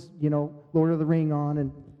puts his, Lord of the Ring on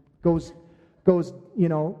and goes, a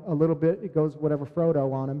little bit, it goes whatever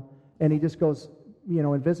Frodo on him, and he just goes,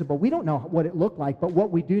 invisible. We don't know what it looked like, but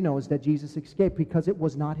what we do know is that Jesus escaped because it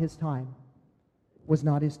was not his time. It was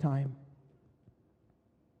not his time.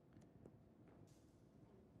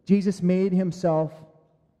 Jesus made himself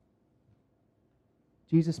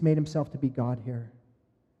to be God here.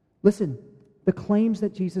 Listen, the claims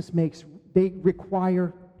that Jesus makes, they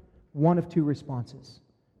require one of two responses.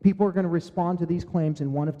 People are going to respond to these claims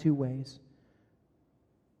in one of two ways.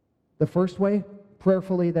 The first way,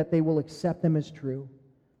 prayerfully, that they will accept them as true,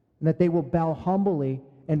 and that they will bow humbly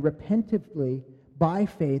and repentively by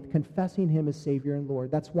faith, confessing him as Savior and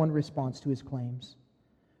Lord. That's one response to his claims.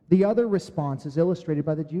 The other response is illustrated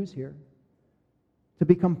by the Jews here. To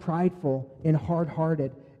become prideful and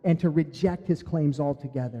hard-hearted and to reject his claims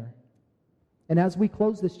altogether. And as we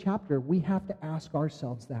close this chapter, we have to ask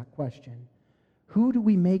ourselves that question. Who do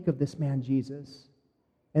we make of this man Jesus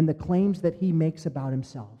and the claims that he makes about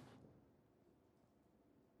himself?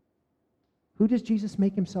 Who does Jesus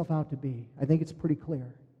make himself out to be? I think it's pretty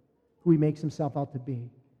clear who he makes himself out to be.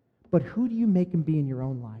 But who do you make him be in your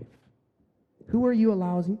own life? Who are you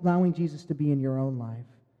allowing Jesus to be in your own life?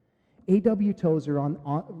 A.W. Tozer,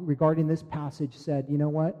 regarding this passage, said, you know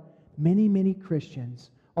what? Many, many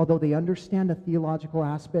Christians, although they understand the theological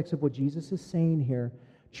aspects of what Jesus is saying here,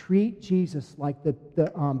 treat Jesus like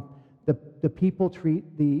the people treat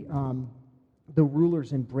the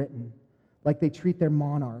rulers in Britain, like they treat their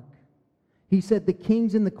monarch. He said the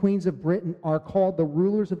kings and the queens of Britain are called the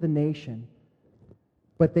rulers of the nation,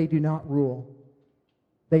 but they do not rule.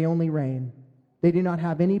 They only reign. They do not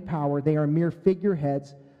have any power. They are mere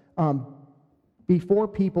figureheads before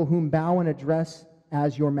people whom bow and address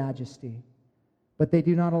as your majesty. But they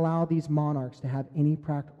do not allow these monarchs to have any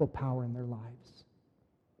practical power in their lives.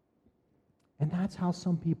 And that's how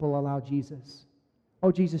some people allow Jesus.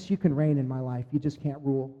 Oh, Jesus, you can reign in my life. You just can't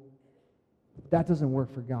rule. That doesn't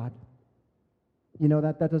work for God.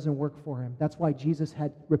 That doesn't work for him. That's why Jesus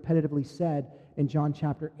had repetitively said in John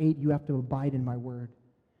chapter 8, you have to abide in my word.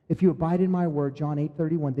 If you abide in my word, John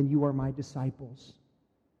 8:31, then you are my disciples.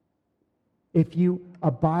 If you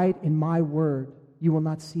abide in my word, you will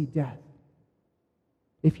not see death.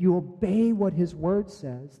 If you obey what his word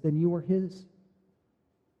says, then you are his.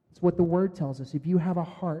 It's what the word tells us. If you have a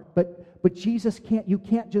heart. But Jesus you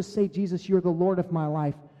can't just say, Jesus, you're the Lord of my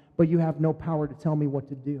life, but you have no power to tell me what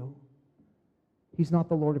to do. He's not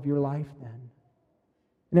the Lord of your life then.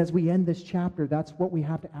 And as we end this chapter, that's what we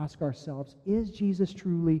have to ask ourselves. Is Jesus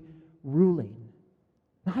truly ruling?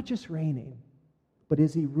 Not just reigning, but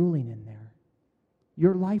is he ruling in there?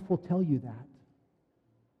 Your life will tell you that.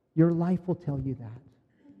 Your life will tell you that.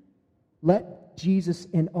 Let Jesus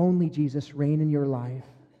and only Jesus reign in your life.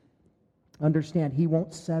 Understand, he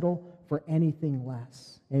won't settle for anything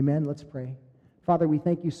less. Amen? Let's pray. Father, we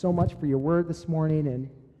thank you so much for your word this morning,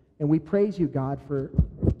 and we praise you, God, for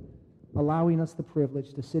allowing us the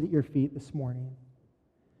privilege to sit at your feet this morning.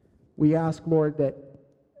 We ask, Lord, that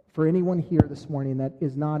for anyone here this morning that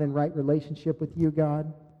is not in right relationship with you,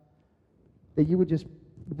 God, that you would just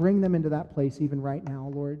bring them into that place even right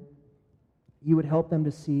now, Lord. You would help them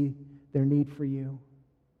to see their need for you.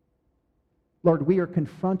 Lord, we are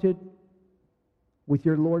confronted with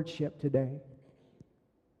your lordship today.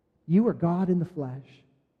 You are God in the flesh.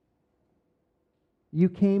 You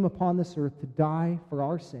came upon this earth to die for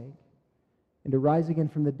our sake and to rise again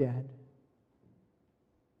from the dead.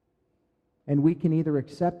 And we can either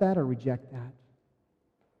accept that or reject that.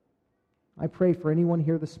 I pray for anyone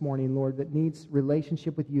here this morning, Lord, that needs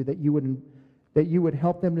relationship with you, that you would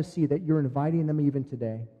help them to see that you're inviting them even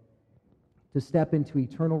today to step into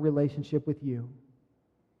eternal relationship with you.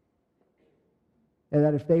 And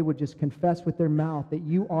that if they would just confess with their mouth that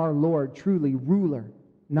you are Lord, truly ruler,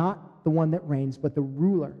 not the one that reigns, but the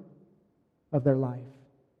ruler of their life.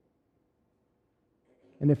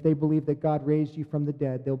 And if they believe that God raised you from the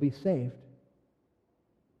dead, they'll be saved.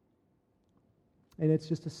 And it's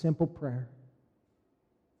just a simple prayer.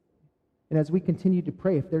 And as we continue to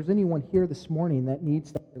pray, if there's anyone here this morning that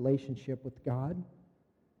needs that relationship with God,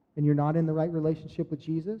 and you're not in the right relationship with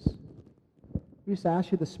Jesus, we just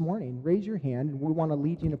ask you this morning, raise your hand, and we want to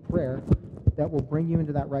lead you in a prayer that will bring you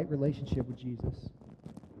into that right relationship with Jesus.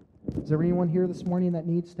 Is there anyone here this morning that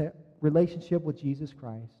needs that relationship with Jesus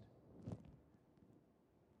Christ?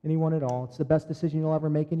 Anyone at all? It's the best decision you'll ever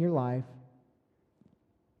make in your life.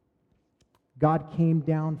 God came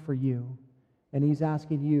down for you, and He's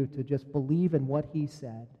asking you to just believe in what He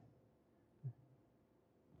said.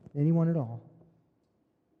 Anyone at all?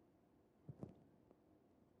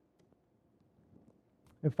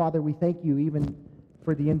 And Father, we thank you even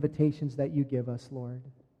for the invitations that you give us, Lord.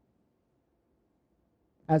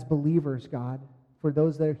 As believers, God, for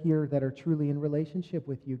those that are here that are truly in relationship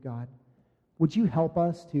with you, God, would you help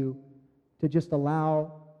us to just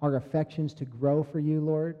allow our affections to grow for you,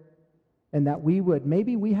 Lord? And that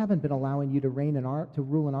maybe we haven't been allowing you to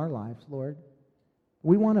rule in our lives, Lord.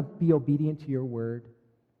 We want to be obedient to your word.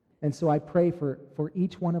 And so I pray for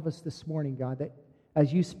each one of us this morning, God, that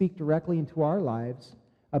as you speak directly into our lives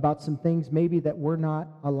about some things maybe that we're not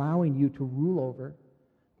allowing you to rule over,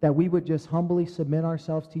 that we would just humbly submit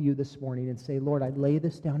ourselves to you this morning and say, Lord, I lay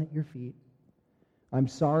this down at your feet. I'm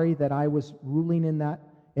sorry that I was ruling in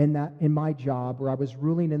my job, or I was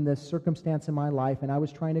ruling in this circumstance in my life, and I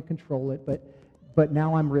was trying to control it, but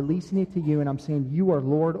now I'm releasing it to you, and I'm saying you are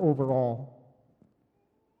Lord over all.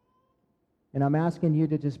 And I'm asking you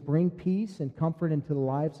to just bring peace and comfort into the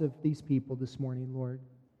lives of these people this morning, Lord.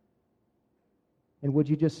 And would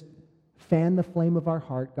you just fan the flame of our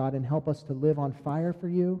heart, God, and help us to live on fire for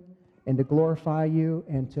you and to glorify you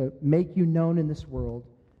and to make you known in this world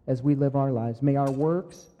as we live our lives. May our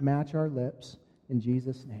works match our lips. In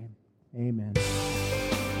Jesus' name, amen.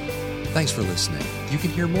 Thanks for listening. You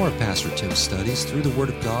can hear more of Pastor Tim's studies through the Word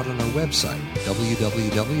of God on our website,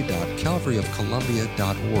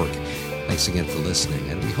 www.calvaryofcolumbia.org. Thanks again for listening,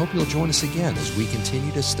 and we hope you'll join us again as we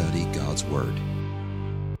continue to study God's Word.